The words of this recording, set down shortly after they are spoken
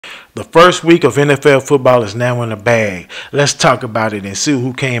The first week of NFL football is now in the bag. Let's talk about it and see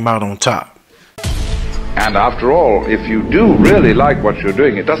who came out on top. And after all, if you do really like what you're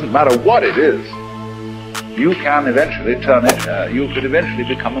doing, it doesn't matter what it is, you can eventually turn it, you could eventually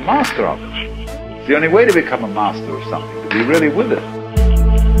become a master of it. It's the only way to become a master of something, to be really with it.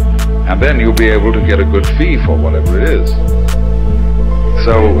 And then you'll be able to get a good fee for whatever it is.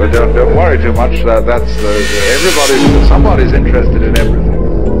 So don't worry too much. Somebody's interested in everything.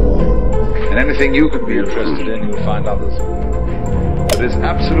 And anything you can be interested in, you'll find others. But it's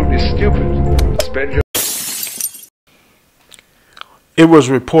absolutely stupid to spend your... It was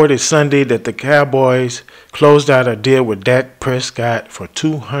reported Sunday that the Cowboys closed out a deal with Dak Prescott for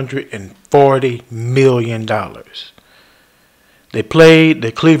 $240 million. They played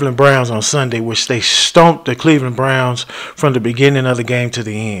the Cleveland Browns on Sunday, which they stomped the Cleveland Browns from the beginning of the game to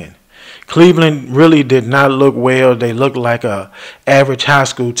the end. Cleveland really did not look well. They looked like an average high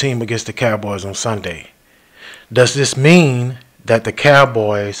school team against the Cowboys on Sunday. Does this mean that the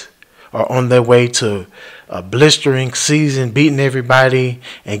Cowboys are on their way to a blistering season, beating everybody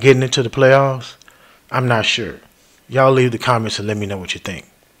and getting into the playoffs? I'm not sure. Y'all leave the comments and let me know what you think.